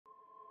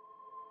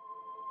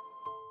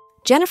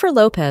Jennifer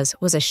Lopez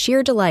was a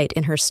sheer delight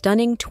in her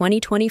stunning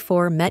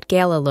 2024 Met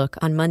Gala look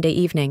on Monday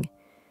evening.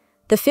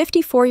 The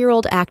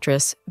 54-year-old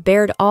actress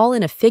bared all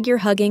in a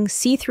figure-hugging,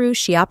 see-through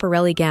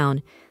Schiaparelli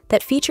gown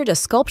that featured a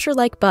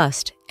sculpture-like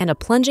bust and a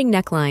plunging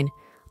neckline,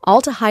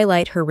 all to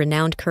highlight her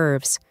renowned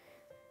curves.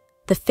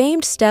 The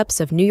famed steps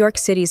of New York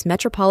City's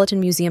Metropolitan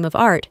Museum of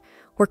Art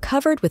were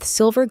covered with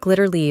silver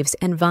glitter leaves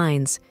and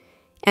vines,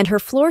 and her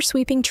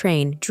floor-sweeping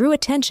train drew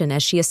attention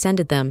as she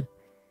ascended them.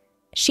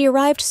 She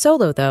arrived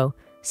solo, though,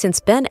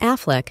 since Ben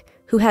Affleck,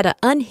 who had an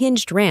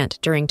unhinged rant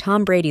during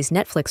Tom Brady's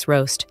Netflix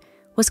roast,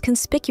 was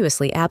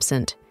conspicuously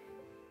absent.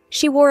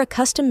 She wore a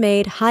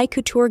custom-made high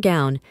couture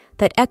gown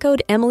that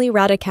echoed Emily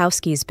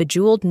Ratajkowski's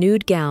bejeweled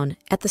nude gown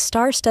at the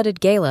star-studded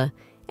gala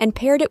and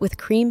paired it with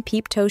cream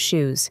peep-toe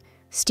shoes,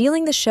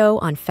 stealing the show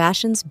on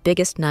fashion's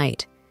biggest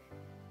night.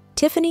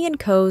 Tiffany &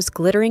 Co.'s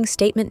glittering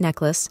statement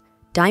necklace,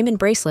 diamond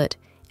bracelet,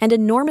 and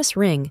enormous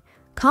ring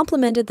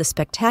complemented the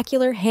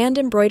spectacular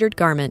hand-embroidered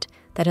garment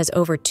that has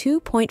over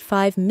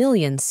 2.5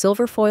 million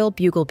silver foil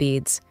bugle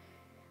beads.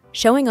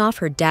 Showing off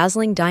her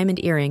dazzling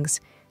diamond earrings,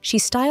 she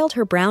styled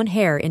her brown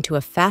hair into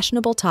a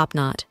fashionable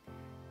topknot.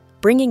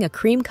 Bringing a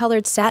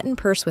cream-colored satin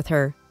purse with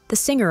her, the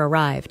singer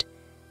arrived.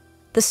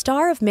 The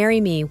star of Marry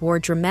Me wore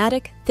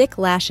dramatic, thick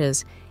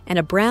lashes and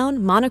a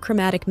brown,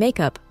 monochromatic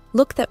makeup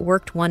look that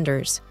worked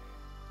wonders.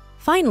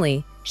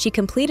 Finally, she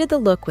completed the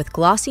look with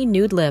glossy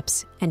nude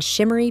lips and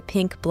shimmery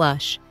pink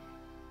blush.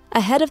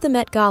 Ahead of the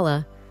Met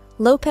Gala,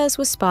 Lopez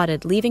was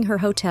spotted leaving her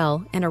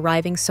hotel and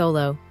arriving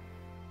solo.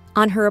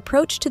 On her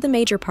approach to the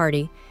major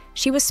party,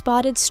 she was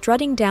spotted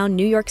strutting down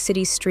New York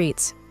City's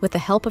streets with the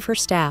help of her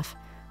staff,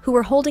 who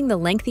were holding the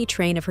lengthy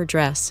train of her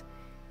dress.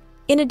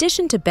 In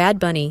addition to Bad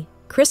Bunny,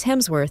 Chris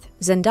Hemsworth,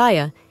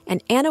 Zendaya,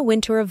 and Anna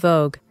Wintour of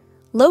Vogue,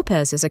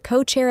 Lopez is a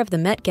co-chair of the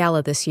Met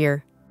Gala this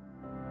year,